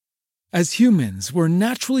As humans, we're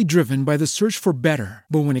naturally driven by the search for better.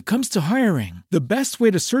 But when it comes to hiring, the best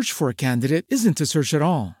way to search for a candidate isn't to search at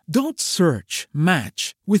all. Don't search,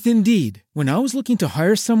 match with Indeed. When I was looking to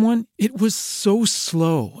hire someone, it was so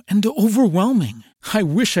slow and overwhelming. I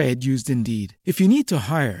wish I had used Indeed. If you need to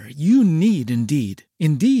hire, you need Indeed.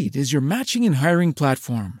 Indeed is your matching and hiring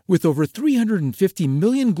platform with over 350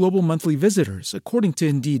 million global monthly visitors, according to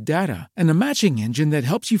Indeed data, and a matching engine that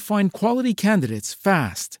helps you find quality candidates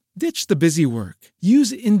fast. Ditch the busy work.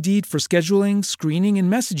 Use Indeed for scheduling, screening,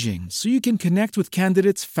 and messaging so you can connect with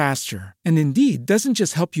candidates faster. And Indeed doesn't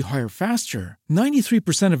just help you hire faster.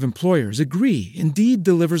 93% of employers agree Indeed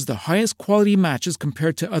delivers the highest quality matches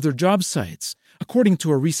compared to other job sites, according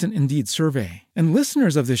to a recent Indeed survey. And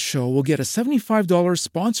listeners of this show will get a $75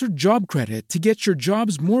 sponsored job credit to get your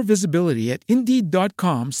jobs more visibility at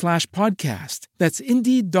Indeed.com/podcast. That's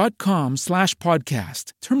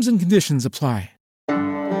Indeed.com/podcast. Terms and conditions apply.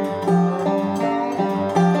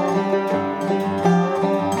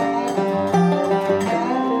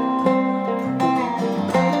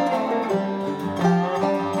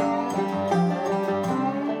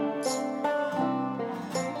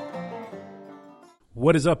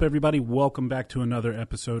 What is up, everybody? Welcome back to another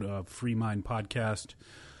episode of Free Mind Podcast.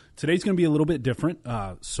 Today's going to be a little bit different,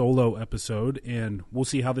 solo episode, and we'll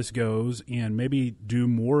see how this goes and maybe do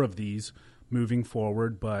more of these moving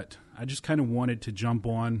forward. But I just kind of wanted to jump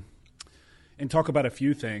on and talk about a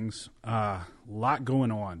few things. A lot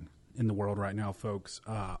going on in the world right now, folks.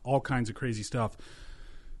 All kinds of crazy stuff.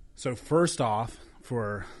 So first off,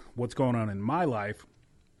 for what's going on in my life,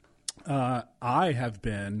 I have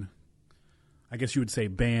been, I guess you would say,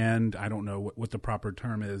 banned. I don't know what the proper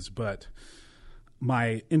term is, but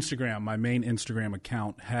my main Instagram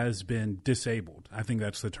account has been disabled. I think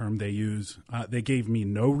that's the term they use. They gave me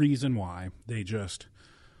no reason why. They just,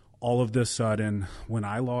 all of this sudden, when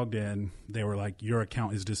I logged in, they were like, your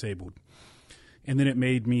account is disabled. And then it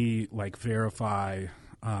made me like verify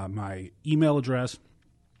my email address.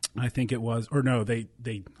 I think it was, or no, I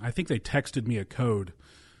think they texted me a code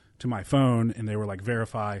to my phone and they were like,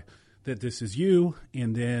 verify that this is you,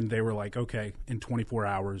 and then they were like, okay, in 24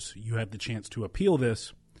 hours, you have the chance to appeal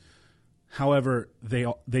this. However, they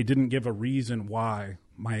didn't give a reason why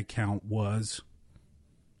my account was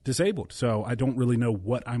disabled, so I don't really know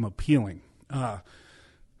what I'm appealing.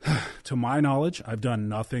 To my knowledge, I've done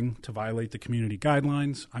nothing to violate the community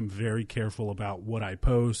guidelines. I'm very careful about what I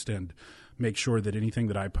post and make sure that anything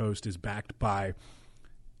that I post is backed by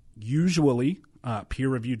usually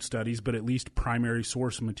peer-reviewed studies, but at least primary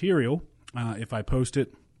source material if I post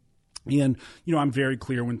it. And, I'm very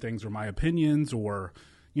clear when things are my opinions or,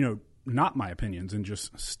 not my opinions, and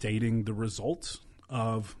just stating the results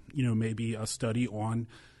of, maybe a study on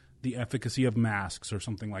the efficacy of masks or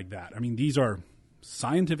something like that. I mean, these are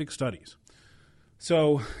scientific studies.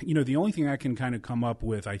 So, the only thing I can kind of come up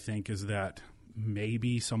with, I think, is that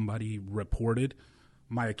maybe somebody reported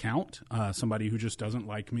my account, somebody who just doesn't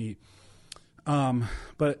like me.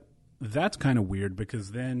 But that's kind of weird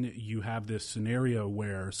because then you have this scenario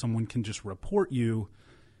where someone can just report you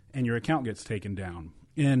and your account gets taken down.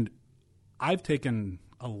 And I've taken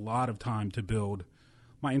a lot of time to build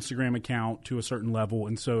my Instagram account to a certain level.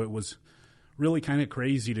 And so it was really kind of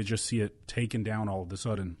crazy to just see it taken down all of a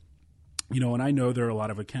sudden. And I know there are a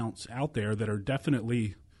lot of accounts out there that are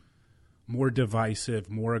definitely more divisive,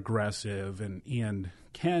 more aggressive, and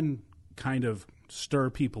can kind of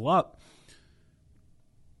stir people up.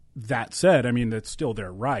 That said, I mean, that's still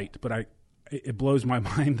their right, but it blows my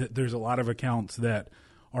mind that there's a lot of accounts that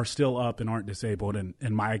are still up and aren't disabled, and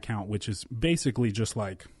my account, which is basically just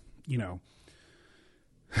like,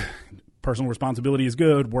 personal responsibility is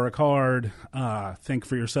good, work hard, think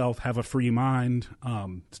for yourself, have a free mind,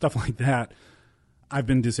 stuff like that. I've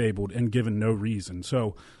been disabled and given no reason.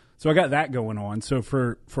 So I got that going on. So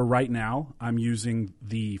for right now, I'm using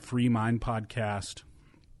the Free Mind Podcast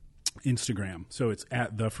Instagram. So it's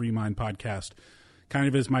at the Free Mind Podcast, kind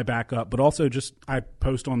of as my backup, but also just I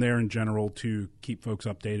post on there in general to keep folks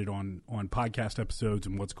updated on podcast episodes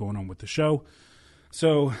and what's going on with the show.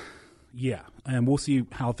 So yeah, and we'll see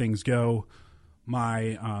how things go.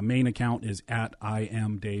 My main account is at I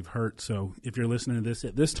am Dave Hurt. So if you're listening to this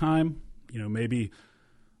at this time, maybe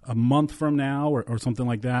a month from now or something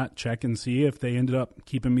like that, check and see if they ended up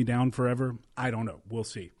keeping me down forever. I don't know. We'll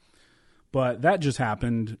see. But that just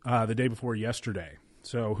happened the day before yesterday.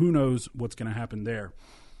 So who knows what's going to happen there.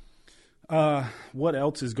 What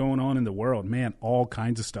else is going on in the world? Man, all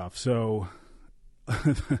kinds of stuff. So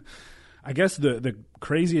I guess the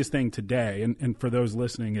craziest thing today, and for those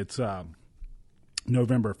listening, it's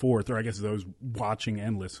November 4th, or I guess those watching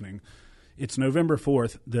and listening, It's November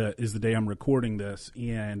 4th is the day I'm recording this,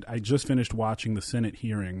 and I just finished watching the Senate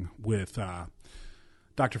hearing with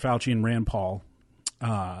Dr. Fauci and Rand Paul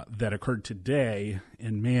that occurred today,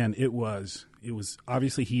 and man, it was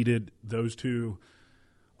obviously heated. Those two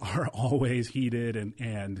are always heated,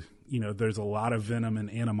 and there's a lot of venom and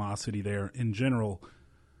animosity there in general.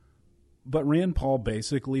 But Rand Paul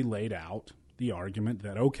basically laid out the argument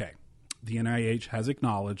that, okay, the NIH has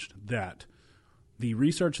acknowledged that the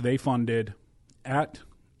research they funded at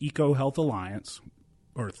EcoHealth Alliance,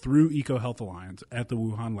 or through EcoHealth Alliance at the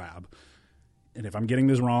Wuhan lab, and if I'm getting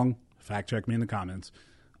this wrong, fact check me in the comments,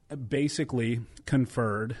 basically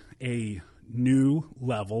conferred a new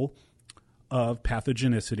level of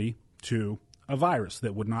pathogenicity to a virus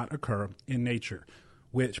that would not occur in nature,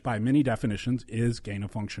 which by many definitions is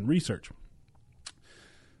gain-of-function research.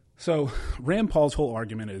 So Rand Paul's whole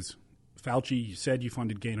argument is, Fauci, you said you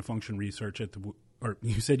funded gain-of-function research or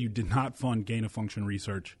you said you did not fund gain-of-function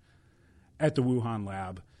research at the Wuhan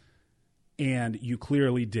lab, and you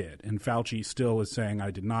clearly did. And Fauci still is saying,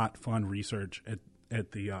 I did not fund research I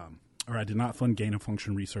did not fund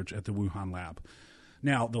gain-of-function research at the Wuhan lab.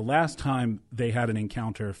 Now, the last time they had an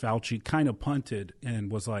encounter, Fauci kind of punted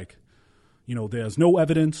and was like, there's no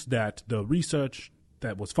evidence that the research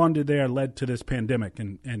that was funded there led to this pandemic.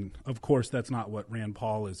 And of course, that's not what Rand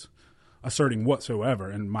Paul is asserting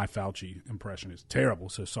whatsoever. And my Fauci impression is terrible,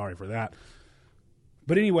 so sorry for that.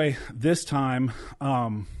 But anyway, this time,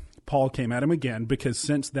 Paul came at him again because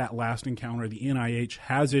since that last encounter, the NIH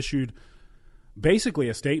has issued basically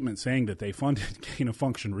a statement saying that they funded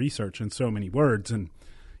gain-of-function research in so many words. And,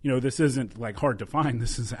 this isn't like hard to find.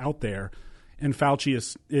 This is out there. And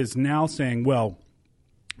Fauci is now saying, well,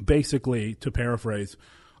 basically, to paraphrase,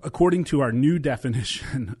 according to our new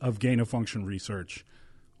definition of gain-of-function research,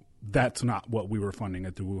 that's not what we were funding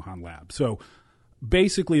at the Wuhan lab. So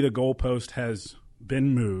basically the goalpost has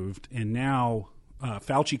been moved, and now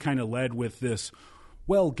Fauci kind of led with this,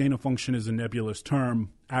 well, gain-of-function is a nebulous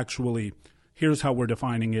term. Actually, here's how we're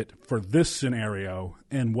defining it for this scenario,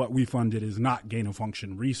 and what we funded is not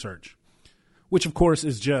gain-of-function research, which, of course,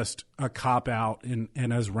 is just a cop-out. And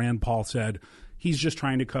as Rand Paul said, he's just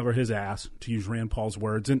trying to cover his ass, to use Rand Paul's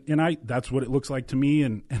words. And that's what it looks like to me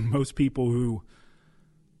and most people who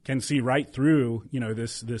can see right through,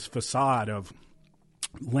 this facade of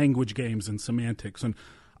language games and semantics. And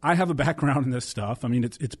I have a background in this stuff. I mean,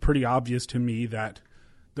 it's pretty obvious to me that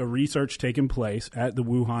the research taking place at the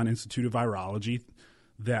Wuhan Institute of Virology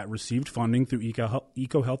that received funding through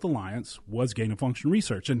EcoHealth Alliance was gain-of-function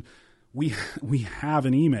research. And we have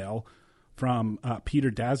an email from Peter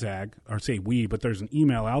Daszak, or say we, but there's an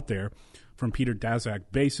email out there from Peter Daszak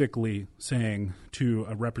basically saying to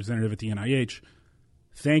a representative at the NIH,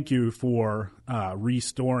 thank you for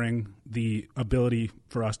restoring the ability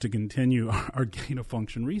for us to continue our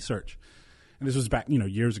gain-of-function research. And this was back,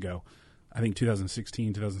 years ago. I think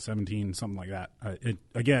 2016, 2017, something like that.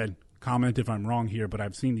 Again, comment if I'm wrong here, but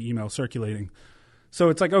I've seen the email circulating. So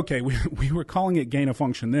it's like, okay, we were calling it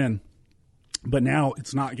gain-of-function then, but now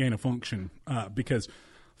it's not gain-of-function because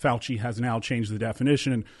Fauci has now changed the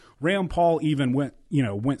definition. And Rand Paul even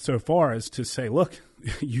went so far as to say, look,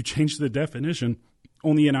 you changed the definition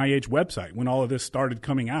on the NIH website when all of this started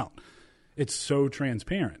coming out. It's so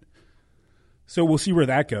transparent. So we'll see where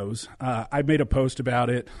that goes. I made a post about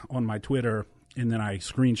it on my Twitter, and then I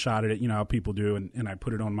screenshotted it, how people do, and I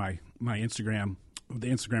put it on my Instagram, the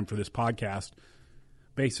Instagram for this podcast,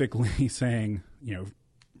 basically saying,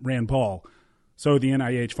 Rand Paul, so the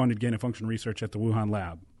NIH funded gain-of-function research at the Wuhan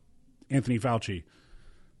lab. Anthony Fauci,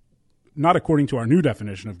 not according to our new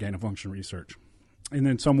definition of gain-of-function research. And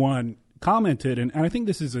then someone commented, and I think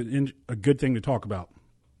this is a good thing to talk about.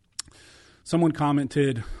 Someone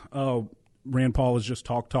commented, oh, Rand Paul is just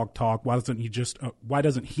talk. Why doesn't he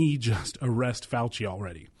just arrest Fauci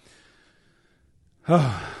already?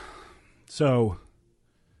 So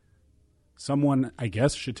someone, I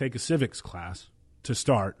guess, should take a civics class to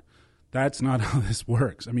start. That's not how this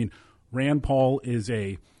works. I mean, Rand Paul is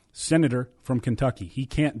a senator from Kentucky. He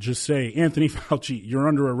can't just say, Anthony Fauci, you're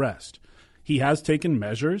under arrest. He has taken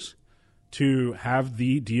measures to have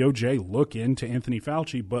the DOJ look into Anthony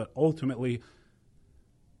Fauci, but ultimately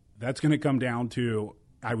that's going to come down to,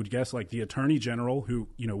 I would guess, like the Attorney General, who,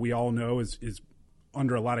 we all know is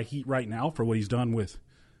under a lot of heat right now for what he's done with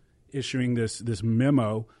issuing this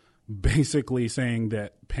memo, basically saying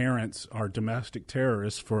that parents are domestic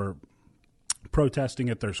terrorists for protesting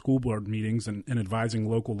at their school board meetings and advising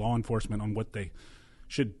local law enforcement on what they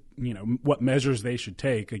should, what measures they should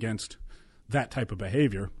take against that type of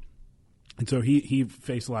behavior. And so he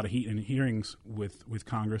faced a lot of heat in hearings with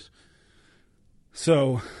Congress.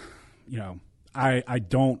 So, I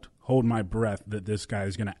don't hold my breath that this guy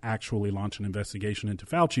is going to actually launch an investigation into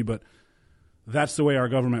Fauci, but that's the way our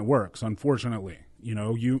government works, unfortunately.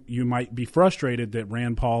 You might be frustrated that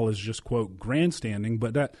Rand Paul is just, quote, grandstanding,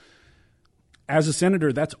 but that as a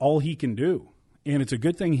senator, that's all he can do. And it's a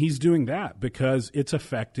good thing he's doing that because it's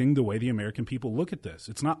affecting the way the American people look at this.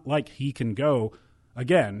 It's not like he can go,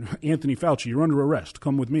 again, Anthony Fauci, you're under arrest.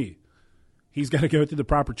 Come with me. He's got to go through the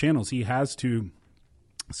proper channels. He has to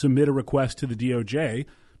submit a request to the DOJ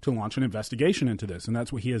to launch an investigation into this, and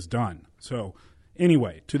that's what he has done. So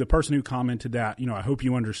anyway, to the person who commented that, I hope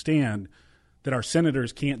you understand that our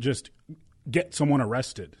senators can't just get someone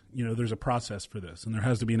arrested. There's a process for this, and there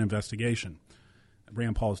has to be an investigation.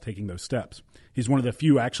 Rand Paul is taking those steps. He's one of the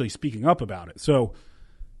few actually speaking up about it. So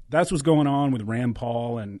that's what's going on with Rand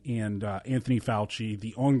Paul and Anthony Fauci.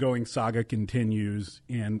 The ongoing saga continues,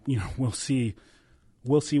 and we'll see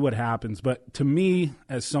what happens. But to me,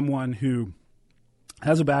 as someone who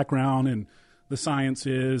has a background in the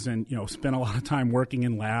sciences and spent a lot of time working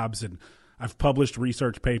in labs, and I've published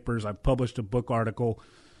research papers, I've published a book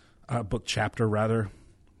chapter rather.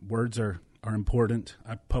 Words are important.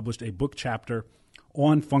 I've published a book chapter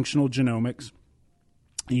on functional genomics.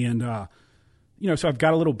 And, so I've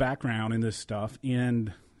got a little background in this stuff.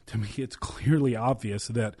 And to me, it's clearly obvious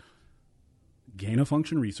that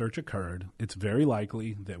gain-of-function research occurred. It's very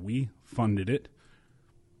likely that we funded it.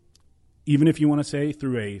 Even if you want to say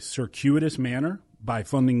through a circuitous manner by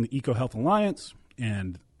funding the EcoHealth Alliance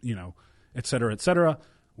and, et cetera,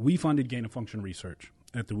 we funded gain-of-function research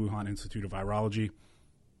at the Wuhan Institute of Virology.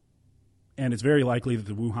 And it's very likely that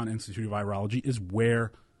the Wuhan Institute of Virology is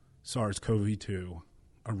where SARS-CoV-2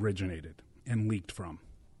 originated and leaked from.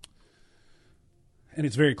 And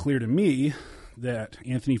it's very clear to me that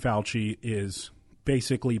Anthony Fauci is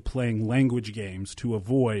basically playing language games to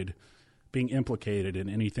avoid being implicated in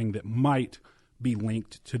anything that might be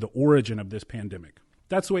linked to the origin of this pandemic.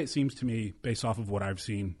 That's the way it seems to me based off of what I've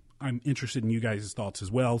seen. I'm interested in you guys' thoughts as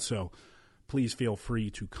well, so please feel free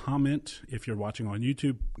to comment. If you're watching on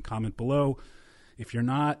YouTube, comment below. If you're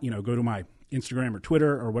not, go to my Instagram or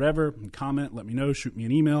Twitter or whatever and comment, let me know, shoot me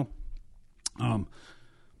an email.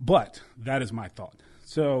 But that is my thought.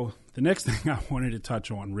 So the next thing I wanted to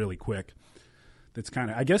touch on really quick, that's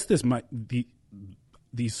kind of, I guess this might be,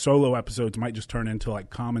 these solo episodes might just turn into like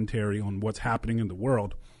commentary on what's happening in the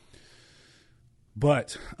world.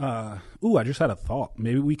 But, I just had a thought.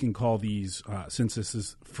 Maybe we can call these, since this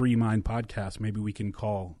is Free Mind Podcast, maybe we can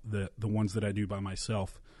call the ones that I do by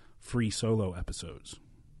myself free solo episodes.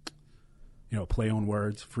 Play on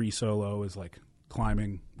words. Free solo is like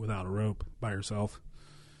climbing without a rope by yourself.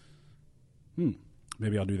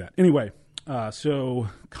 Maybe I'll do that. Anyway, so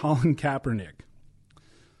Colin Kaepernick.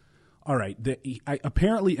 All right.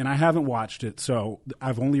 Apparently, and I haven't watched it, so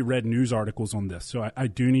I've only read news articles on this. So I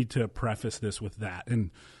do need to preface this with that. And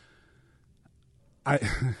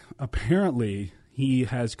apparently he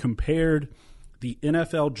has compared the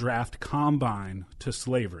NFL Draft Combine to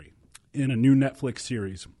slavery in a new Netflix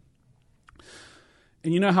series.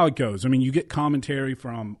 And you know how it goes. I mean, you get commentary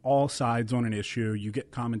from all sides on an issue. You get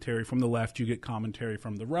commentary from the left. You get commentary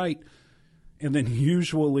from the right. And then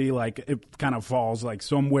usually, it kind of falls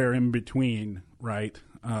somewhere in between, right,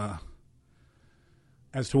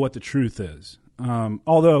 as to what the truth is.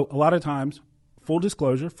 Although a lot of times, full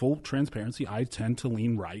disclosure, full transparency, I tend to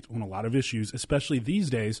lean right on a lot of issues, especially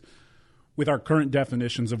these days with our current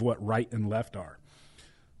definitions of what right and left are.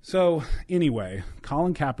 So anyway,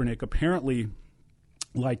 Colin Kaepernick apparently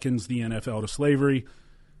likens the NFL to slavery.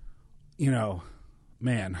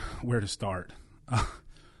 Man, where to start?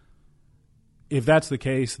 If that's the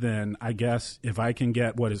case, then I guess if I can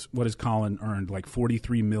get what is Colin earned, like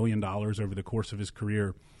 $43 million over the course of his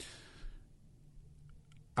career,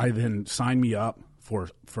 I then sign me up for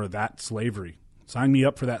that slavery. Sign me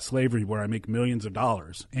up for that slavery where I make millions of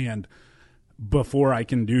dollars. And before I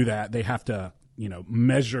can do that, they have to,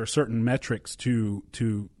 measure certain metrics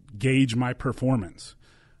to gauge my performance.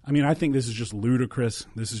 I mean, I think this is just ludicrous.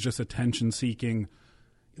 This is just attention seeking.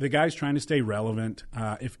 The guy's trying to stay relevant.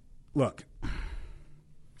 Look,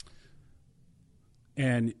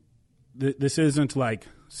 and this isn't like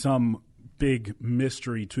some big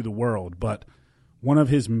mystery to the world, but one of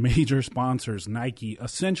his major sponsors, Nike,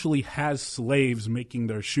 essentially has slaves making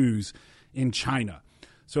their shoes in China.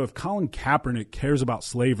 So if Colin Kaepernick cares about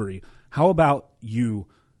slavery, how about you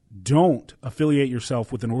don't affiliate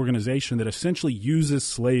yourself with an organization that essentially uses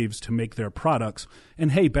slaves to make their products?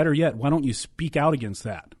 And hey, better yet, why don't you speak out against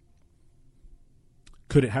that?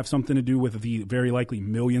 Could it have something to do with the very likely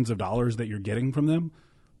millions of dollars that you're getting from them?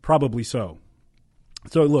 Probably so.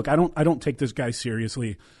 So look, I don't take this guy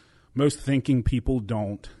seriously, most thinking people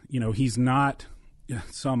don't. He's not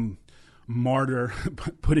some martyr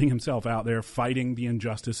putting himself out there fighting the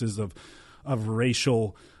injustices of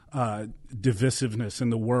racial divisiveness in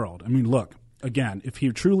the world. I mean, look, again, if he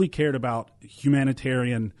truly cared about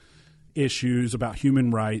humanitarian issues, about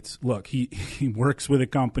human rights, look, he works with a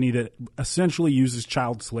company that essentially uses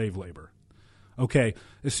child slave labor. Okay,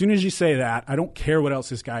 as soon as you say that, I don't care what else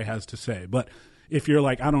this guy has to say. But if you're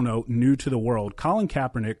like, I don't know, new to the world, Colin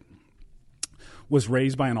Kaepernick was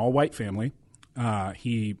raised by an all-white family.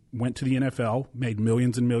 He went to the NFL, made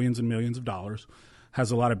millions and millions and millions of dollars, has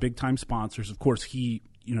a lot of big-time sponsors. Of course, he,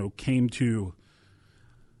 came to,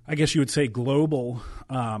 I guess you would say, global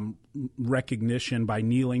recognition by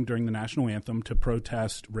kneeling during the national anthem to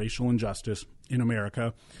protest racial injustice in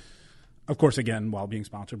America. Of course, again, while being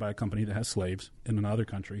sponsored by a company that has slaves in another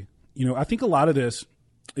country. I think a lot of this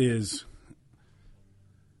is,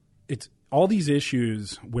 it's all these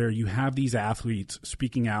issues where you have these athletes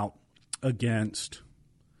speaking out against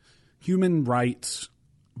human rights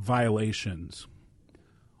violations.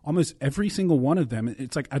 Almost every single one of them,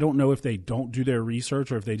 it's like, I don't know if they don't do their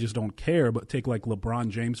research or if they just don't care, but take like LeBron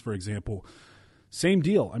James, for example. Same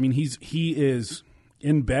deal. I mean, he is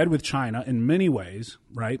in bed with China in many ways,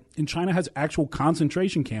 right? And China has actual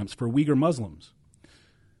concentration camps for Uyghur Muslims.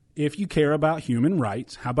 If you care about human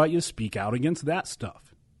rights, how about you speak out against that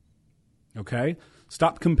stuff? Okay?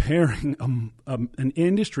 Stop comparing an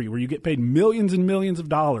industry where you get paid millions and millions of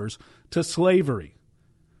dollars to slavery.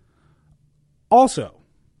 Also,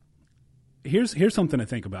 here's something to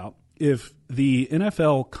think about. If the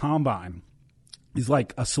NFL Combine is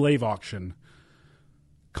like a slave auction,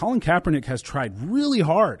 Colin Kaepernick has tried really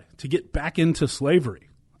hard to get back into slavery.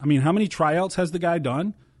 I mean, how many tryouts has the guy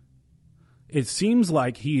done? It seems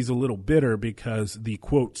like he's a little bitter because the,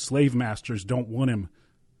 quote, slave masters don't want him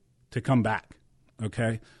to come back,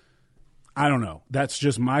 okay? I don't know. That's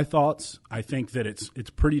just my thoughts. I think that it's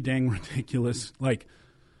pretty dang ridiculous. Like,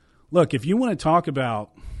 look, if you want to talk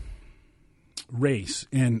about race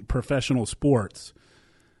in professional sports,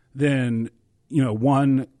 then,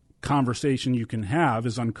 one conversation you can have,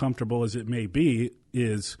 as uncomfortable as it may be,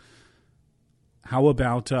 is how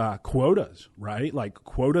about quotas, right? Like,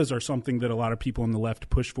 quotas are something that a lot of people on the left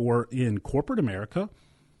push for in corporate America.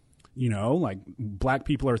 Like, black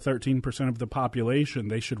people are 13% of the population.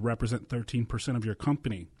 They should represent 13% of your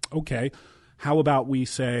company. Okay. How about we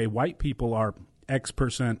say white people are X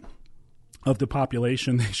percent of the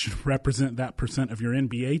population? They should represent that percent of your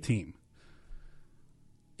NBA team.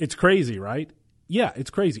 It's crazy, right? Yeah, it's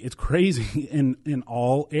crazy. It's crazy in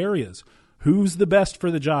all areas. Who's the best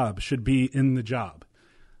for the job should be in the job.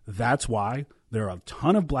 That's why there are a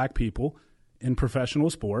ton of black people in professional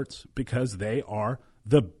sports, because they are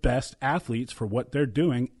the best athletes for what they're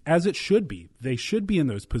doing, as it should be. They should be in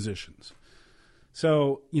those positions.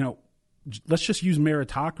 So, let's just use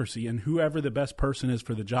meritocracy, and whoever the best person is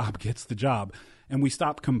for the job gets the job. And we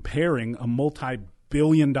stop comparing a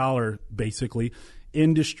multi-billion-dollar, basically,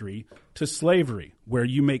 industry to slavery, where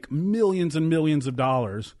you make millions and millions of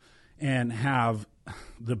dollars and have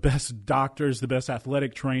the best doctors, the best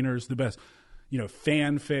athletic trainers, the best,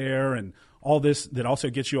 fanfare and all this that also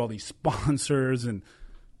gets you all these sponsors. And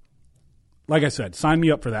like I said, sign me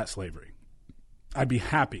up for that slavery. I'd be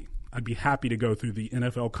happy to go through the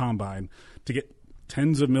NFL Combine to get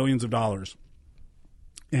tens of millions of dollars,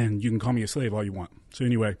 and you can call me a slave all you want. So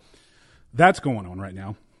anyway, that's going on right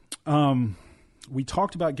now. We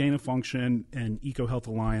talked about gain of function and EcoHealth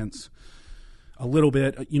Alliance a little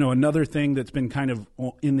bit. Another thing that's been kind of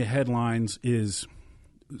in the headlines is,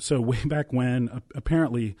 so way back when,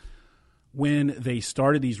 apparently when they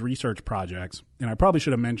started these research projects, and I probably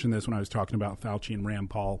should have mentioned this when I was talking about Fauci and Rand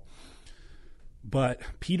Paul, but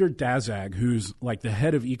Peter Daszak, who's like the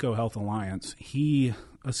head of EcoHealth Alliance, he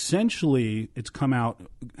essentially, it's come out,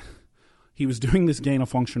 he was doing this gain of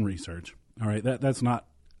function research. All right, that's not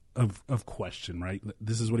of question, right?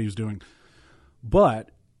 This is what he was doing.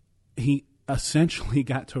 But he essentially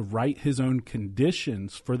got to write his own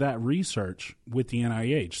conditions for that research with the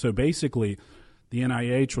NIH. So basically, the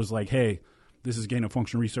NIH was like, hey, this is gain of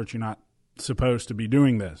function research. You're not supposed to be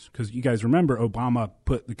doing this. Because you guys remember Obama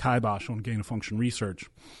put the kibosh on gain of function research,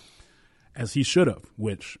 as he should have,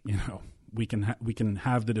 which, we can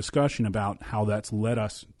have the discussion about how that's led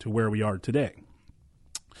us to where we are today.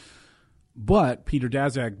 But Peter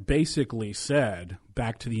Daszak basically said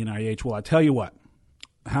back to the NIH, well, I tell you what,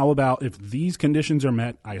 how about if these conditions are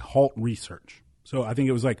met, I halt research. So I think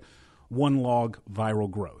it was like 1 log viral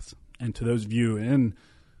growth. And to those of you in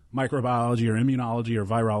microbiology or immunology or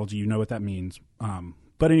virology, you know what that means.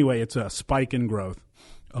 But anyway, it's a spike in growth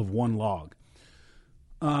of 1 log.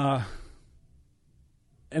 And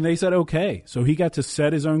they said, okay. So he got to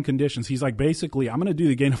set his own conditions. He's like, basically, I'm going to do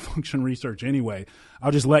the gain of function research anyway.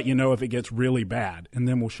 I'll just let you know if it gets really bad, and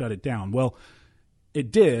then we'll shut it down. Well, it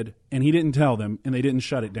did, and he didn't tell them, and they didn't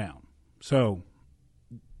shut it down. So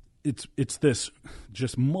it's this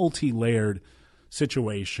just multi-layered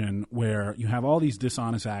situation where you have all these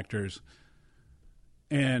dishonest actors,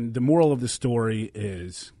 and the moral of the story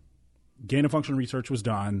is gain of function research was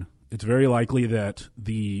done. It's very likely that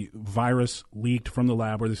the virus leaked from the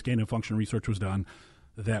lab where this gain of function research was done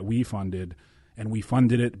that we funded, and we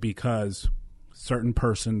funded it because certain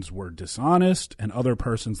persons were dishonest and other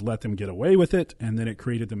persons let them get away with it, and then it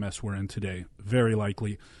created the mess we're in today. Very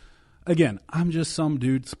likely. Again, I'm just some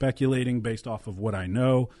dude speculating based off of what I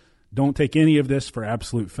know. Don't take any of this for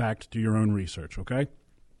absolute fact. Do your own research, okay?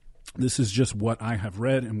 This is just what I have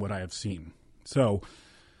read and what I have seen. So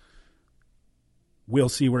we'll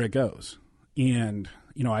see where it goes. And,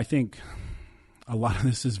 I think a lot of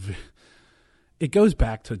this it goes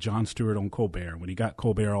back to Jon Stewart on Colbert when he got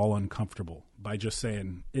Colbert all uncomfortable by just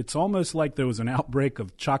saying, it's almost like there was an outbreak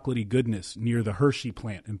of chocolatey goodness near the Hershey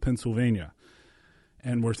plant in Pennsylvania.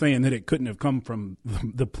 And we're saying that it couldn't have come from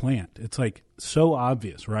the plant. It's like so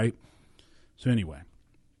obvious, right? So anyway,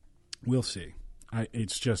 we'll see.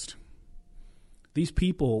 It's just, these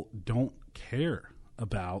people don't care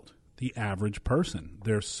about the average person.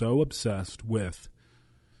 They're so obsessed with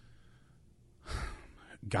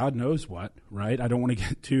God knows what, right? I don't want to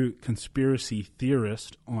get too conspiracy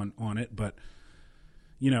theorist on it, but,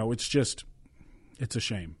 it's a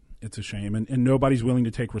shame. It's a shame. And nobody's willing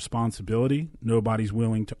to take responsibility. Nobody's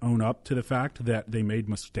willing to own up to the fact that they made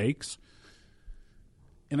mistakes.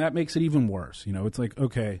 And that makes it even worse. It's like,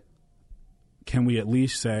 okay, can we at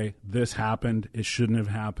least say this happened, it shouldn't have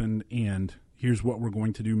happened, and here's what we're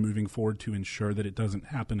going to do moving forward to ensure that it doesn't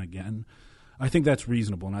happen again? I think that's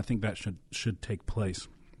reasonable, and I think that should take place.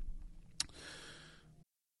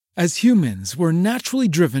 As humans, we're naturally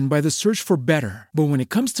driven by the search for better. But when it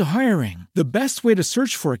comes to hiring, the best way to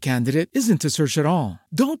search for a candidate isn't to search at all.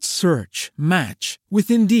 Don't search, match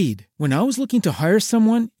with Indeed. When I was looking to hire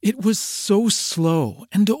someone, it was so slow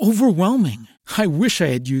and overwhelming. I wish I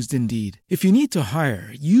had used Indeed. If you need to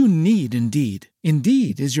hire, you need Indeed.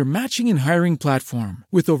 Indeed is your matching and hiring platform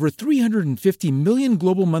with over 350 million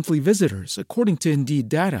global monthly visitors, according to Indeed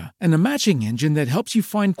data, and a matching engine that helps you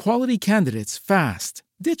find quality candidates fast.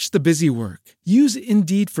 Ditch the busy work. Use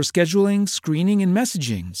Indeed for scheduling, screening, and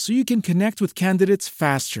messaging so you can connect with candidates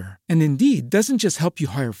faster. And Indeed doesn't just help you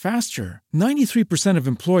hire faster. 93% of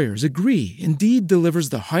employers agree Indeed delivers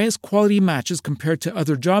the highest quality matches compared to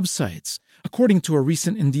other job sites, according to a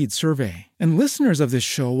recent Indeed survey. And listeners of this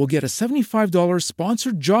show will get a $75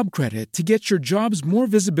 sponsored job credit to get your jobs more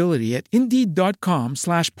visibility at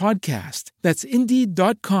Indeed.com/podcast. That's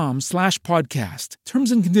Indeed.com/podcast.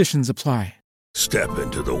 Terms and conditions apply. Step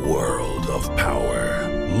into the world of power,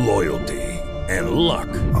 loyalty, and luck.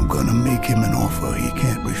 I'm gonna make him an offer he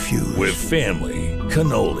can't refuse. With family,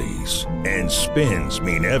 cannolis, and spins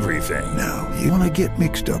mean everything. Now, you wanna get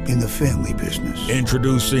mixed up in the family business.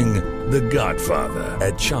 Introducing The Godfather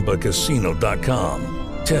at ChumbaCasino.com.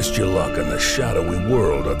 Test your luck in the shadowy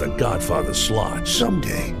world of The Godfather slot.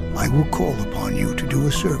 Someday, I will call upon you to do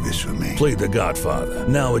a service for me. Play The Godfather,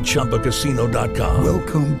 now at ChumbaCasino.com.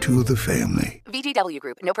 Welcome to the family. VGW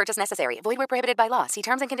Group. No purchase necessary. Void where prohibited by law. See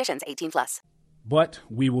terms and conditions. 18+. But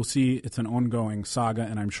we will see. It's an ongoing saga,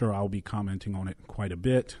 and I'm sure I'll be commenting on it quite a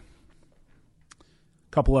bit. A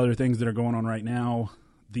couple other things that are going on right now.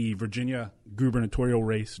 The Virginia gubernatorial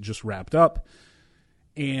race just wrapped up,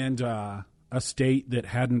 and a state that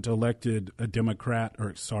hadn't elected a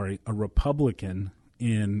Republican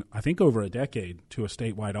in, I think, over a decade to a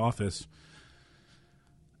statewide office,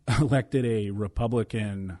 elected a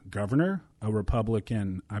Republican governor, a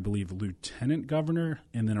Republican, I believe, lieutenant governor,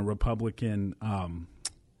 and then a Republican,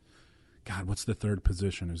 what's the third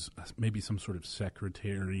position? Is maybe some sort of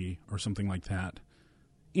secretary or something like that.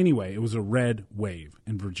 Anyway, it was a red wave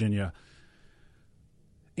in Virginia.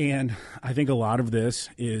 And I think a lot of this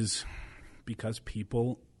is because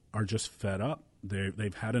people are just fed up.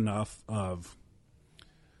 They've had enough of,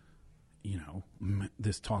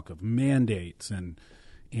 this talk of mandates and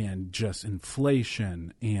just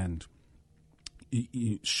inflation and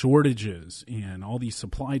shortages and all these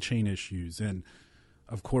supply chain issues, and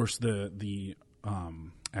of course the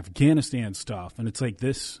Afghanistan stuff. And it's like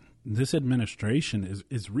this administration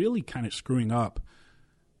is really kind of screwing up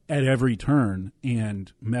at every turn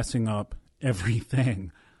and messing up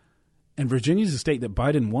everything. And Virginia's a state that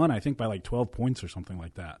Biden won, I think, by like 12 points or something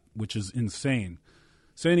like that, which is insane.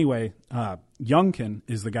 So anyway, Youngkin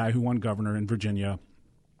is the guy who won governor in Virginia.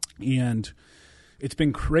 And it's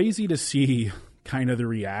been crazy to see kind of the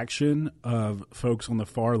reaction of folks on the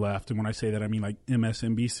far left. And when I say that, I mean like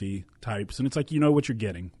MSNBC types. And it's like, you know what you're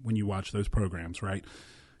getting when you watch those programs, right?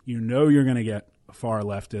 You know you're going to get far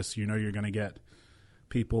leftists. You know you're going to get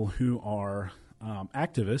people who are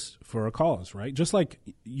activists for a cause, right? Just like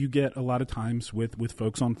you get a lot of times with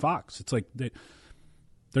folks on Fox. It's like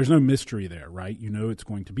there's no mystery there, right? You know it's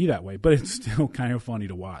going to be that way. But it's still kind of funny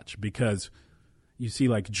to watch because you see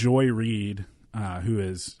like Joy Reid, who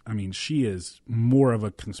is, I mean, she is more of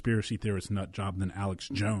a conspiracy theorist nut job than Alex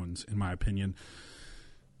Jones, in my opinion.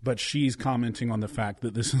 But she's commenting on the fact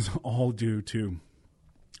that this is all due to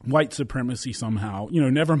white supremacy somehow. You know,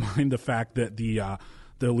 never mind the fact that the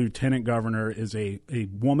lieutenant governor is a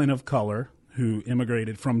woman of color who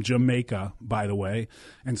immigrated from Jamaica, by the way,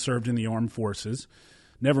 and served in the armed forces.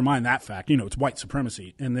 Never mind that fact. You know, it's white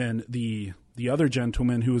supremacy. And then the other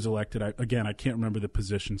gentleman who was elected, I can't remember the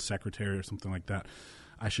position, secretary or something like that.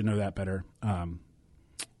 I should know that better.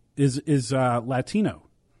 Is Latino.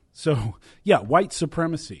 So, yeah, white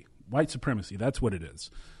supremacy. White supremacy. That's what it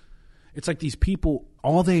is. It's like these people,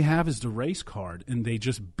 all they have is the race card, and they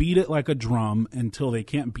just beat it like a drum until they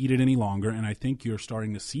can't beat it any longer. And I think you're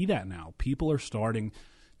starting to see that now. People are starting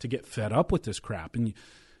to get fed up with this crap. And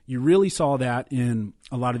you really saw that in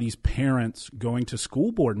a lot of these parents going to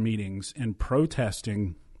school board meetings and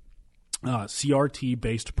protesting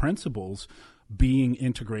CRT-based principles being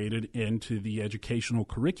integrated into the educational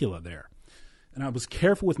curricula there. And I was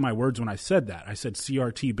careful with my words when I said that. I said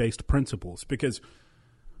CRT-based principles because,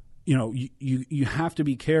 you know, you have to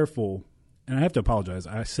be careful. And I have to apologize.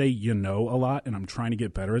 I say a lot, and I'm trying to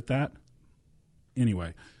get better at that.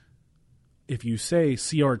 Anyway, if you say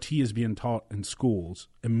CRT is being taught in schools,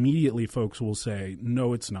 immediately folks will say,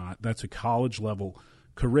 no, it's not. That's a college-level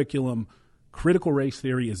curriculum. Critical race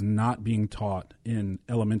theory is not being taught in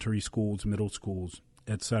elementary schools, middle schools,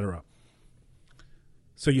 etc.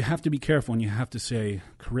 So you have to be careful, and you have to say,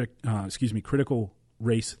 critical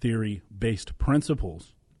race theory-based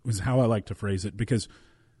principles is how I like to phrase it, because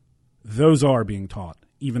those are being taught,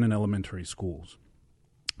 even in elementary schools.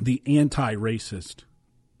 The anti-racist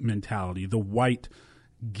mentality, the white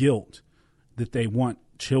guilt that they want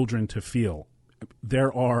children to feel.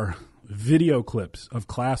 There are video clips of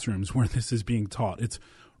classrooms where this is being taught. It's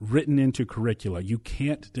written into curricula. You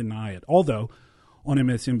can't deny it. Although on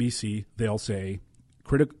MSNBC, they'll say,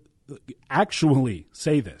 actually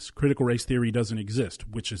say this, critical race theory doesn't exist,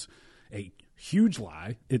 which is a huge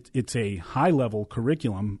lie. It's a high-level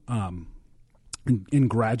curriculum in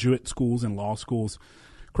graduate schools and law schools.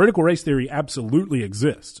 Critical race theory absolutely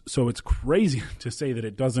exists, so it's crazy to say that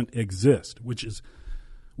it doesn't exist, which is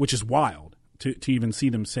wild to even see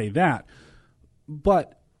them say that.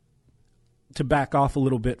 But to back off a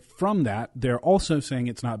little bit from that, they're also saying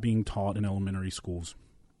it's not being taught in elementary schools,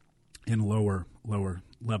 in lower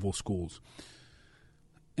level schools,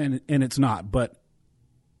 and it's not. But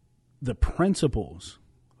the principles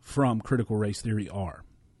from critical race theory are,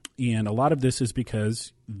 and a lot of this is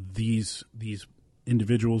because these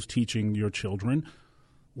individuals teaching your children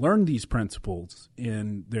learn these principles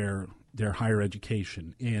in their higher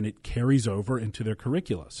education, and it carries over into their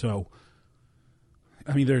curricula. So,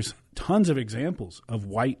 I mean, there's tons of examples of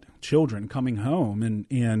white children coming home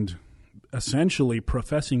and essentially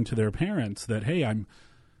professing to their parents that, hey,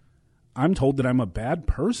 I'm told that I'm a bad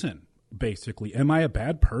person, basically. Am I a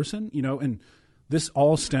bad person? You know, and this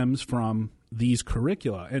all stems from these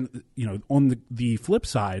curricula. And, you know, on the flip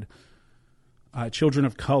side, children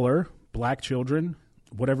of color, black children,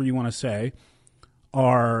 whatever you want to say,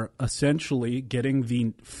 are essentially getting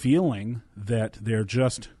the feeling that they're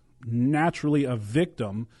just naturally a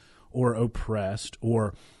victim or oppressed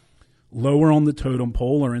or lower on the totem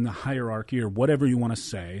pole or in the hierarchy or whatever you want to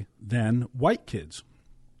say than white kids.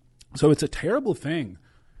 So it's a terrible thing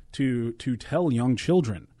to tell young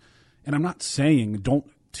children. And I'm not saying don't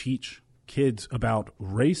teach kids about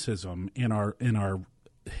racism in our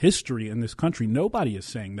history in this country. Nobody is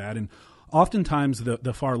saying that. And oftentimes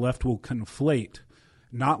the far left will conflate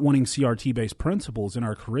not wanting CRT-based principles in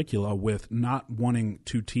our curricula with not wanting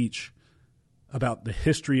to teach about the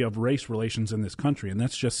history of race relations in this country. And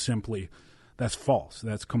that's just simply, that's false.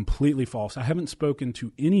 That's completely false. I haven't spoken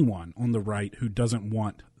to anyone on the right who doesn't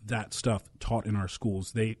want that stuff taught in our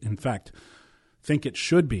schools. They, in fact, think it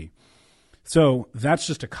should be. So that's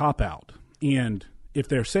just a cop-out. And if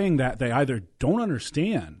they're saying that, they either don't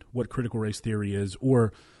understand what critical race theory is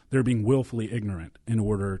or they're being willfully ignorant in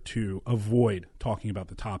order to avoid talking about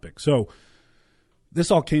the topic. So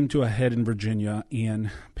this all came to a head in Virginia,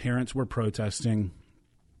 and parents were protesting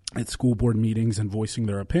at school board meetings and voicing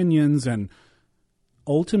their opinions. And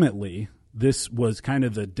ultimately, this was kind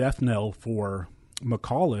of the death knell for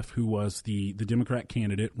McAuliffe, who was the Democrat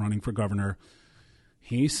candidate running for governor.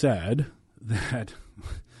 He said that,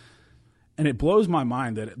 and it blows my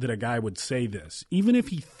mind that a guy would say this, even if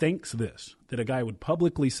he thinks this, that a guy would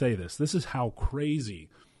publicly say this. This is how crazy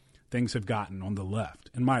things have gotten on the left,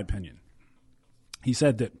 in my opinion. He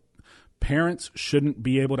said that parents shouldn't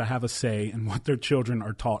be able to have a say in what their children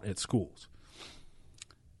are taught at schools.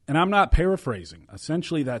 And I'm not paraphrasing.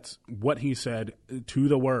 Essentially, that's what he said to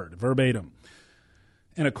the word, verbatim.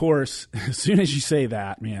 And of course, as soon as you say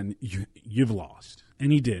that, man, you've lost.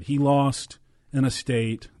 And he did. He lost in a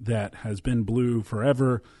state that has been blue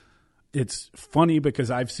forever. It's funny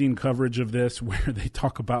because I've seen coverage of this where they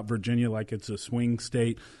talk about Virginia like it's a swing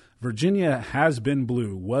state. Virginia has been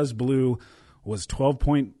blue, was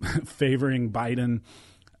 12-point favoring Biden.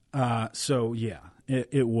 So, yeah,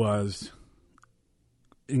 it was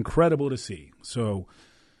incredible to see. So,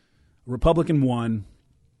 Republican won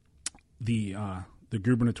the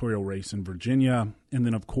gubernatorial race in Virginia. And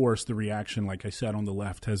then, of course, the reaction, like I said, on the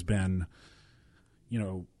left has been,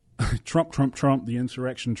 Trump, Trump, Trump, the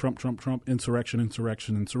insurrection, Trump, Trump, Trump, insurrection,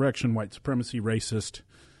 insurrection, insurrection, white supremacy, racist.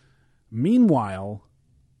 Meanwhile,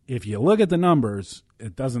 if you look at the numbers,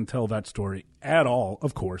 it doesn't tell that story at all.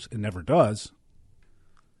 Of course, it never does.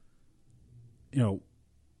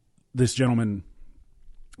 This gentleman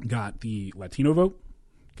got the Latino vote,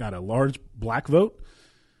 got a large black vote.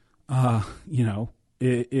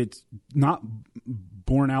 It's not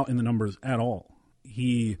borne out in the numbers at all.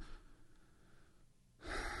 He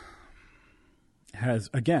has,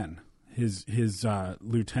 again, his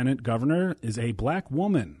lieutenant governor is a black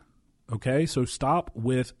woman. Okay, so stop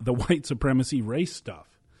with the white supremacy race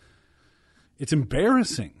stuff. It's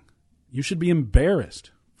embarrassing. You should be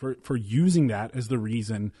embarrassed for using that as the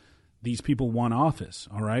reason these people won office,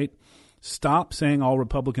 all right? Stop saying all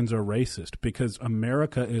Republicans are racist because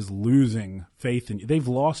America is losing faith in you. They've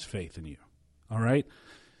lost faith in you, all right?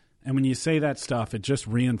 And when you say that stuff, it just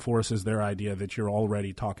reinforces their idea that you're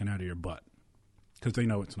already talking out of your butt because they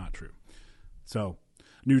know it's not true. So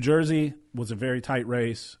New Jersey was a very tight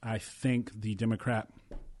race. I think the Democrat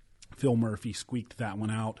Phil Murphy squeaked that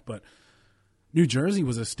one out. But New Jersey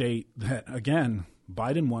was a state that, again,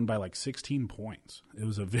 Biden won by like 16 points. It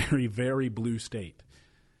was a very, very blue state.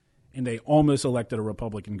 And they almost elected a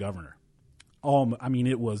Republican governor.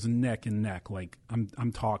 It was neck and neck. Like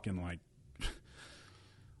I'm talking like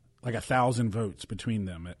 1,000 votes between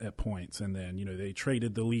them at points. And then, they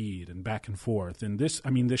traded the lead and back and forth. And this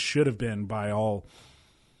should have been by all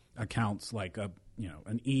accounts like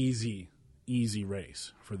an easy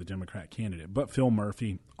race for the Democrat candidate. But Phil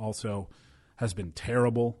Murphy also has been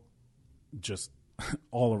terrible just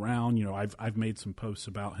all around. I've made some posts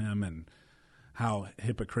about him and how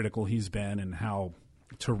hypocritical he's been and how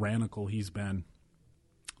tyrannical he's been.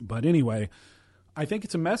 But anyway, I think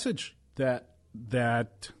it's a message that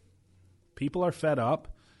people are fed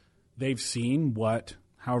up. They've seen what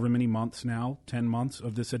however many months now, 10 months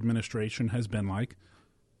of this administration has been like,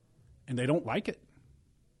 and they don't like it.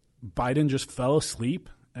 Biden just fell asleep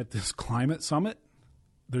at this climate summit.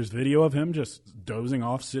 There's video of him just dozing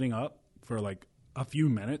off, sitting up for like a few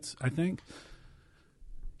minutes, I think.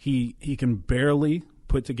 He can barely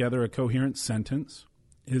put together a coherent sentence.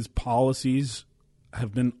 His policies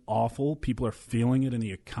have been awful. People are feeling it in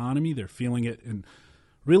the economy. They're feeling it in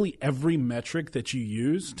really every metric that you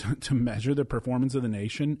use to measure the performance of the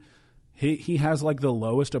nation. He has like the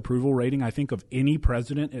lowest approval rating, I think, of any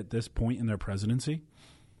president at this point in their presidency.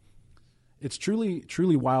 It's truly,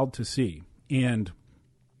 truly wild to see. And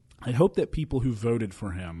I hope that people who voted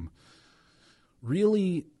for him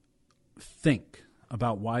really think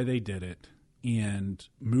about why they did it, and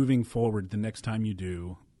moving forward the next time you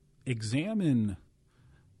do, examine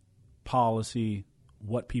policy,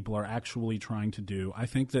 what people are actually trying to do. I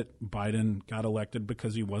think that Biden got elected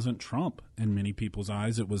because he wasn't Trump in many people's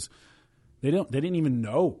eyes. It was they didn't even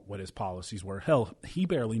know what his policies were. Hell, he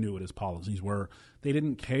barely knew what his policies were. They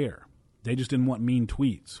didn't care. They just didn't want mean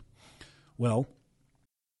tweets. Well,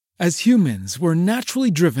 as humans, we're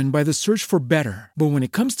naturally driven by the search for better. But when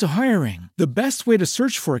it comes to hiring, the best way to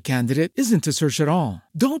search for a candidate isn't to search at all.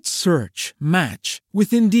 Don't search, match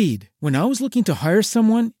with Indeed. When I was looking to hire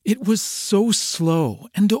someone, it was so slow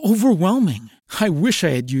and overwhelming. I wish I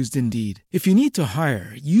had used Indeed. If you need to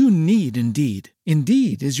hire, you need Indeed.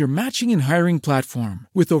 Indeed is your matching and hiring platform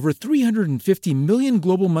with over 350 million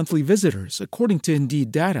global monthly visitors, according to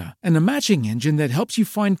Indeed data, and a matching engine that helps you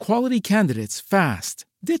find quality candidates fast.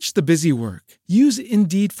 Ditch the busy work. Use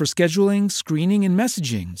Indeed for scheduling, screening, and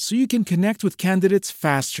messaging so you can connect with candidates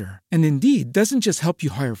faster. And Indeed doesn't just help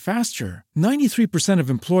you hire faster. 93%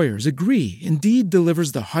 of employers agree Indeed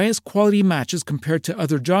delivers the highest quality matches compared to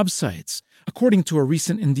other job sites, according to a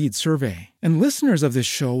recent Indeed survey. And listeners of this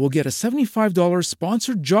show will get a $75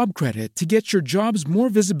 sponsored job credit to get your jobs more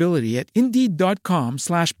visibility at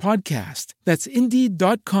Indeed.com/podcast. That's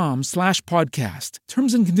Indeed.com/podcast.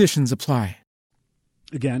 Terms and conditions apply.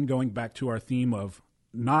 Again, going back to our theme of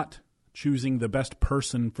not choosing the best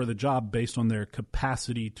person for the job based on their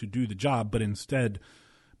capacity to do the job, but instead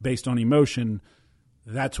based on emotion,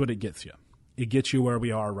 that's what it gets you. It gets you where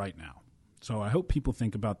we are right now. So I hope people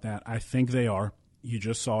think about that. I think they are. You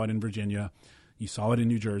just saw it in Virginia. You saw it in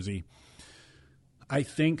New Jersey. I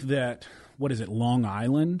think that, Long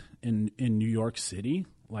Island in New York City,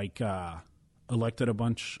 elected a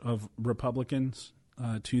bunch of Republicans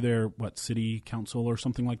to their, city council or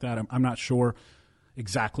something like that. I'm not sure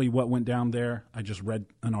exactly what went down there. I just read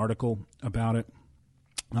an article about it.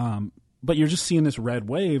 But you're just seeing this red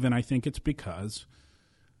wave, and I think it's because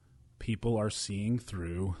people are seeing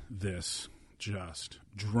through this just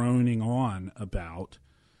droning on about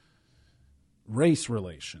race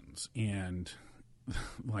relations and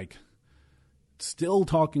still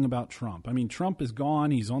talking about Trump. I mean, Trump is gone.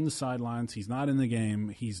 He's on the sidelines. He's not in the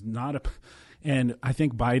game. And I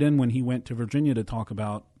think Biden, when he went to Virginia to talk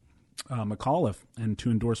about McAuliffe and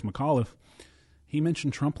to endorse McAuliffe, he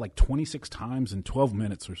mentioned Trump 26 times in 12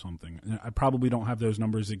 minutes or something. I probably don't have those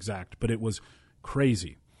numbers exact, but it was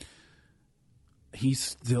crazy. He's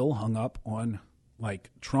still hung up on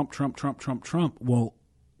Trump, Trump, Trump, Trump, Trump. Well,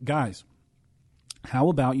 guys, how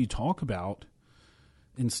about you talk about,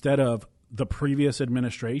 instead of the previous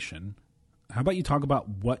administration, how about you talk about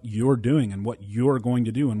what you're doing and what you're going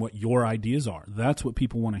to do and what your ideas are? That's what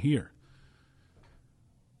people want to hear.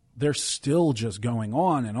 They're still just going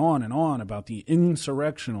on and on and on about the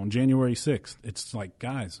insurrection on January 6th. It's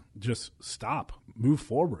guys, just stop, move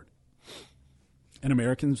forward. And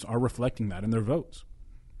Americans are reflecting that in their votes.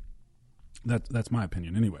 That's my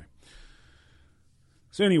opinion anyway.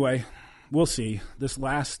 So anyway, we'll see. This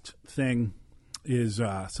last thing is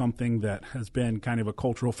something that has been kind of a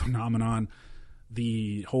cultural phenomenon,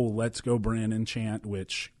 the whole Let's Go Brandon chant,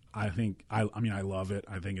 which I love it.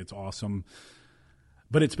 I think it's awesome.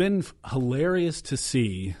 But it's been hilarious to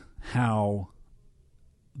see how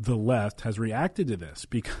the left has reacted to this,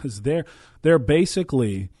 because they're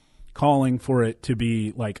basically calling for it to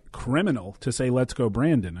be criminal to say Let's Go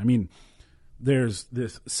Brandon. I mean, there's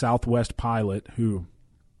this Southwest pilot who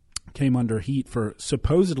came under heat for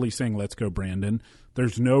supposedly saying Let's Go Brandon.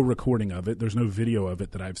 There's no recording of it. There's no video of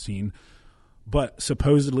it that I've seen. But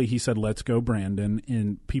supposedly he said Let's Go Brandon,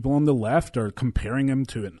 and people on the left are comparing him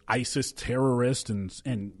to an ISIS terrorist and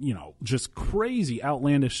just crazy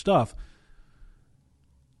outlandish stuff.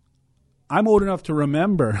 I'm old enough to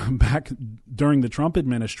remember back during the Trump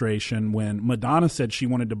administration when Madonna said she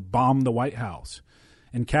wanted to bomb the White House,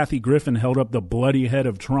 and Kathy Griffin held up the bloody head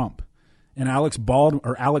of Trump, and Robert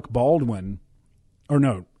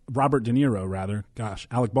De Niro, rather. Gosh,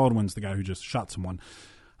 Alec Baldwin's the guy who just shot someone.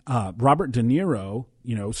 Robert De Niro,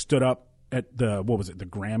 stood up at the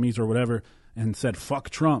Grammys or whatever, and said, "Fuck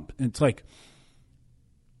Trump." And it's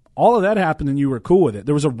all of that happened and you were cool with it.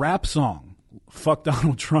 There was a rap song, "Fuck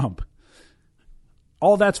Donald Trump."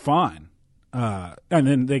 All that's fine. And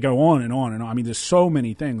then they go on and on and on. I mean, there's so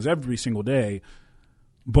many things every single day.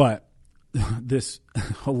 But this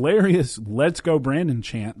hilarious Let's Go Brandon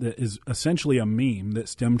chant that is essentially a meme that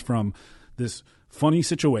stemmed from this funny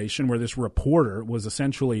situation where this reporter was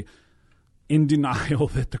essentially in denial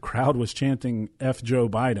that the crowd was chanting F Joe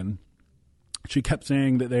Biden. She kept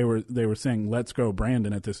saying that they were saying Let's Go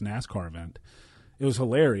Brandon at this NASCAR event. It was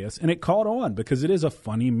hilarious, and it caught on because it is a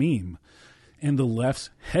funny meme, and the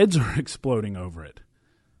left's heads are exploding over it.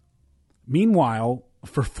 Meanwhile,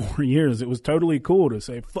 for 4 years, it was totally cool to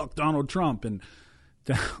say fuck Donald Trump, and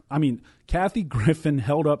Kathy Griffin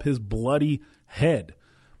held up his bloody head.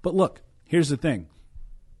 But look, here's the thing.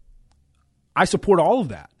 I support all of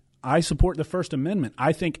that. I support the First Amendment.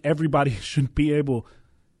 I think everybody should be able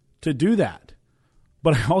to do that.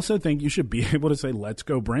 But I also think you should be able to say, "Let's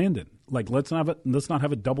go Brandon." Let's not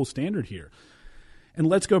have a double standard here. And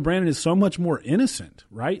Let's Go Brandon is so much more innocent,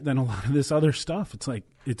 right, than a lot of this other stuff.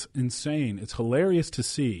 It's insane. It's hilarious to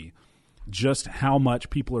see just how much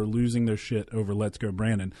people are losing their shit over Let's Go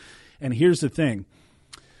Brandon. And here's the thing.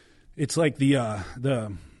 It's like the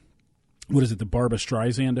Barbra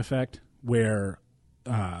Streisand effect, where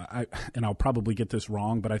I'll probably get this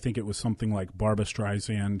wrong, but I think it was something like Barbra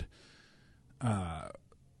Streisand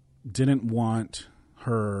didn't want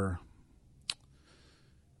her,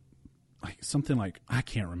 like something like, I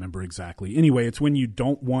can't remember exactly. Anyway, it's when you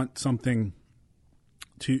don't want something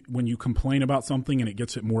to, when you complain about something and it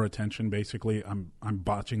gets it more attention, basically. I'm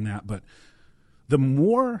botching that, but the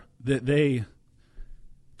more that they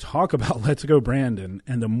talk about Let's Go Brandon,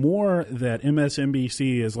 and the more that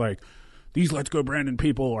MSNBC is like, these Let's Go Brandon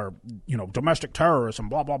people are, domestic terrorists and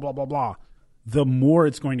blah, blah, blah, blah, blah, the more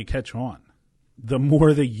it's going to catch on. The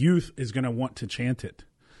more the youth is going to want to chant it.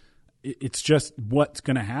 It's just what's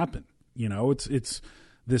going to happen. It's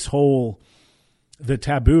this whole, the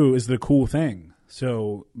taboo is the cool thing.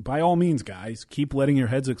 So by all means, guys, keep letting your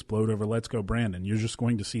heads explode over Let's Go Brandon. You're just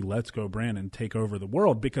going to see Let's Go Brandon take over the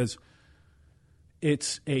world, because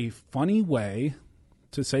it's a funny way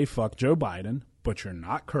to say fuck Joe Biden, but you're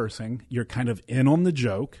not cursing. You're kind of in on the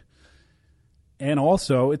joke. And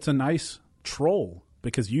also, it's a nice troll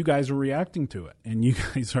because you guys are reacting to it and you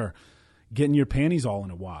guys are getting your panties all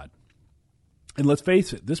in a wad. And let's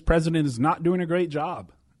face it, this president is not doing a great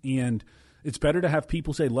job. And it's better to have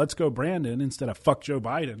people say, let's go Brandon, instead of fuck Joe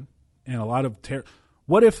Biden. And a lot of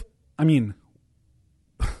what if,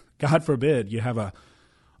 God forbid, you have a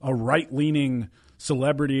right-leaning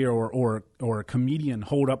celebrity or a comedian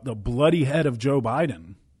hold up the bloody head of Joe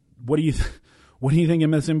Biden. What do you think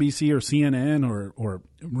MSNBC or CNN or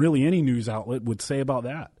really any news outlet would say about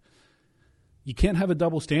that? You can't have a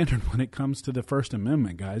double standard when it comes to the First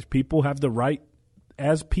Amendment, guys. People have the right,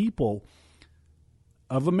 as people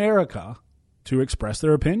of America, to express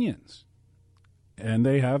their opinions. And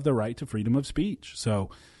they have the right to freedom of speech.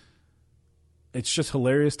 So it's just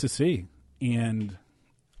hilarious to see. And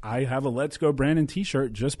I have a Let's Go Brandon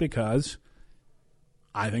t-shirt just because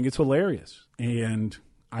I think it's hilarious. And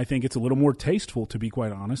I think it's a little more tasteful, to be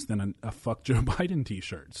quite honest, than a fuck Joe Biden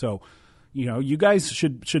t-shirt. So, you guys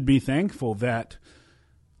should be thankful that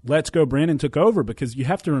Let's Go Brandon took over, because you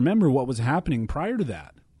have to remember what was happening prior to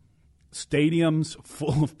that. Stadiums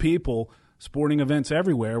full of people, sporting events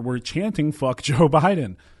everywhere, were chanting fuck Joe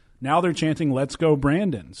Biden. Now they're chanting Let's Go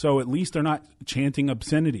Brandon. So at least they're not chanting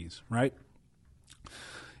obscenities, right?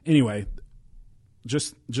 Anyway,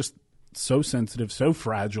 just so sensitive, so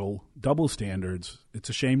fragile, double standards. It's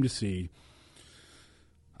a shame to see.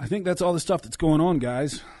 I think that's all the stuff that's going on,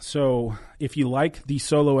 guys. So if you like these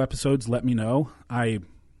solo episodes, let me know. I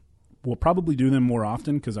will probably do them more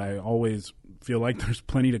often because I always feel like there's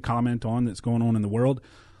plenty to comment on that's going on in the world.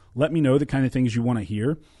 Let me know the kind of things you want to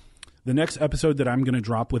hear. The next episode that I'm going to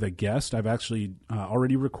drop with a guest, I've actually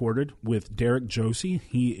already recorded with Derek Josie.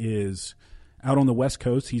 He is out on the West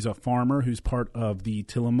Coast. He's a farmer who's part of the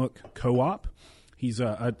Tillamook Co-op. He's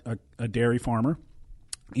a dairy farmer,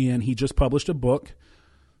 and he just published a book.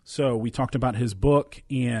 So we talked about his book,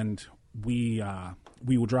 and we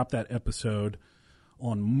will drop that episode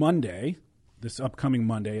on Monday, this upcoming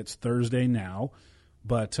Monday. It's Thursday now,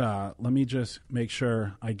 but let me just make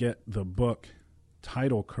sure I get the book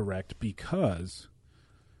title correct, because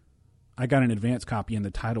I got an advance copy and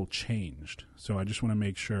the title changed. So I just want to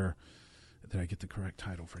make sure that I get the correct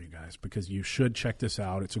title for you guys, because you should check this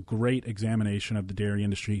out. It's a great examination of the dairy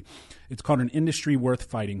industry. It's called An Industry Worth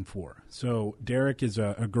Fighting For. So Derek is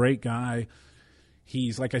a great guy.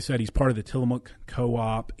 He's, like I said, he's part of the Tillamook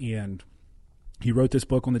Co-op, and he wrote this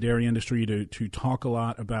book on the dairy industry to talk a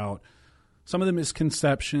lot about some of the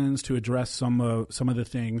misconceptions, to address some of the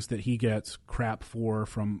things that he gets crap for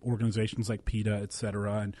from organizations like PETA, et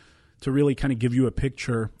cetera, and to really kind of give you a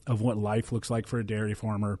picture of what life looks like for a dairy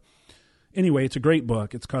farmer. Anyway, it's a great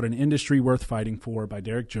book. It's called An Industry Worth Fighting For by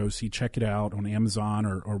Derek Josie. Check it out on Amazon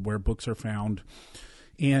or where books are found.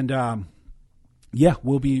 And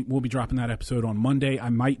we'll be dropping that episode on Monday. I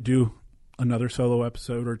might do another solo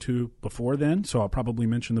episode or two before then, so I'll probably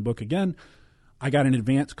mention the book again. I got an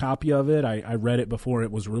advance copy of it. I read it before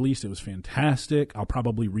it was released. It was fantastic. I'll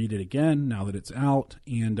probably read it again now that it's out.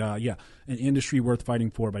 And An Industry Worth Fighting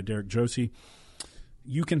For by Derek Josie.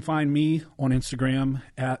 You can find me on Instagram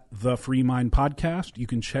at The Free Mind Podcast. You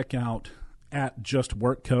can check out at Just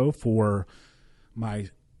Work Co. for my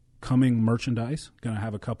coming merchandise. Going to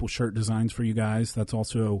have a couple shirt designs for you guys. That's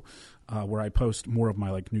also where I post more of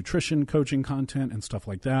my nutrition coaching content and stuff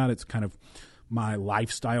like that. It's kind of my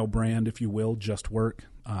lifestyle brand, if you will, Just Work.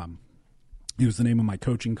 It was the name of my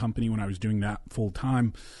coaching company when I was doing that full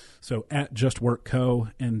time. So at Just Work Co.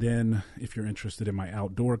 And then if you're interested in my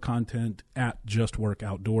outdoor content, at Just Work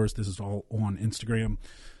Outdoors. This is all on Instagram.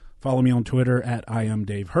 Follow me on Twitter at I am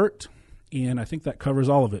Dave Hurt. And I think that covers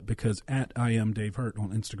all of it, because at I am Dave Hurt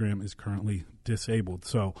on Instagram is currently disabled.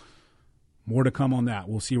 So more to come on that.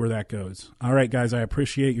 We'll see where that goes. All right, guys, I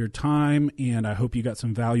appreciate your time, and I hope you got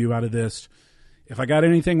some value out of this. If I got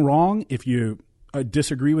anything wrong, if you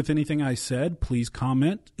disagree with anything I said, please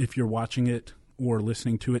comment if you're watching it or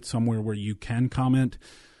listening to it somewhere where you can comment.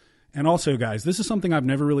 And also, guys, this is something I've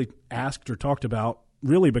never really asked or talked about,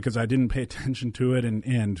 really because I didn't pay attention to it,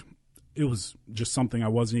 and it was just something I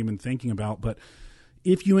wasn't even thinking about. But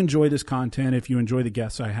if you enjoy this content, if you enjoy the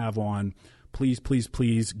guests I have on, please, please,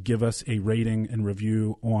 please give us a rating and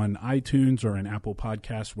review on iTunes or in Apple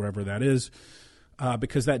Podcasts, wherever that is.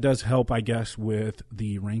 Because that does help, I guess, with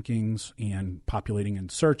the rankings and populating in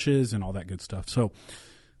searches and all that good stuff. So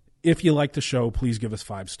if you like the show, please give us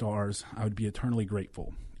 5 stars. I would be eternally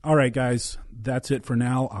grateful. All right, guys, that's it for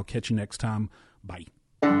now. I'll catch you next time. Bye.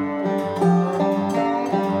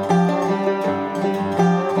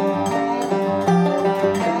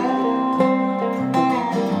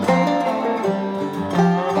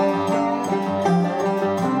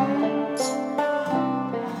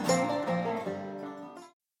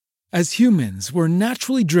 As humans, we're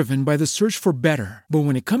naturally driven by the search for better. But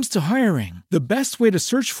when it comes to hiring, the best way to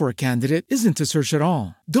search for a candidate isn't to search at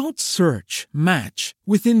all. Don't search, match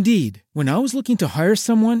with Indeed. When I was looking to hire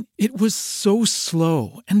someone, it was so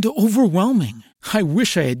slow and overwhelming. I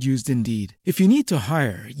wish I had used Indeed. If you need to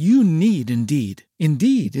hire, you need Indeed.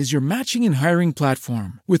 Indeed is your matching and hiring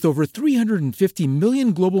platform with over 350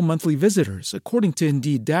 million global monthly visitors, according to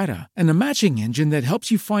Indeed data, and a matching engine that helps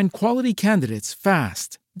you find quality candidates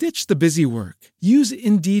fast. Ditch the busy work. Use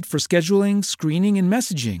Indeed for scheduling, screening, and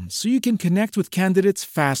messaging so you can connect with candidates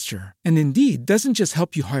faster. And Indeed doesn't just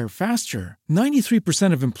help you hire faster.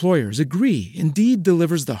 93% of employers agree Indeed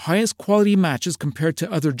delivers the highest quality matches compared to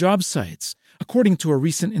other job sites, according to a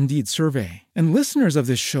recent Indeed survey. And listeners of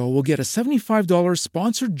this show will get a $75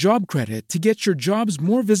 sponsored job credit to get your jobs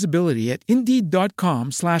more visibility at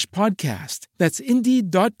Indeed.com/podcast. That's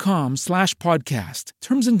Indeed.com/podcast.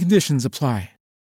 Terms and conditions apply.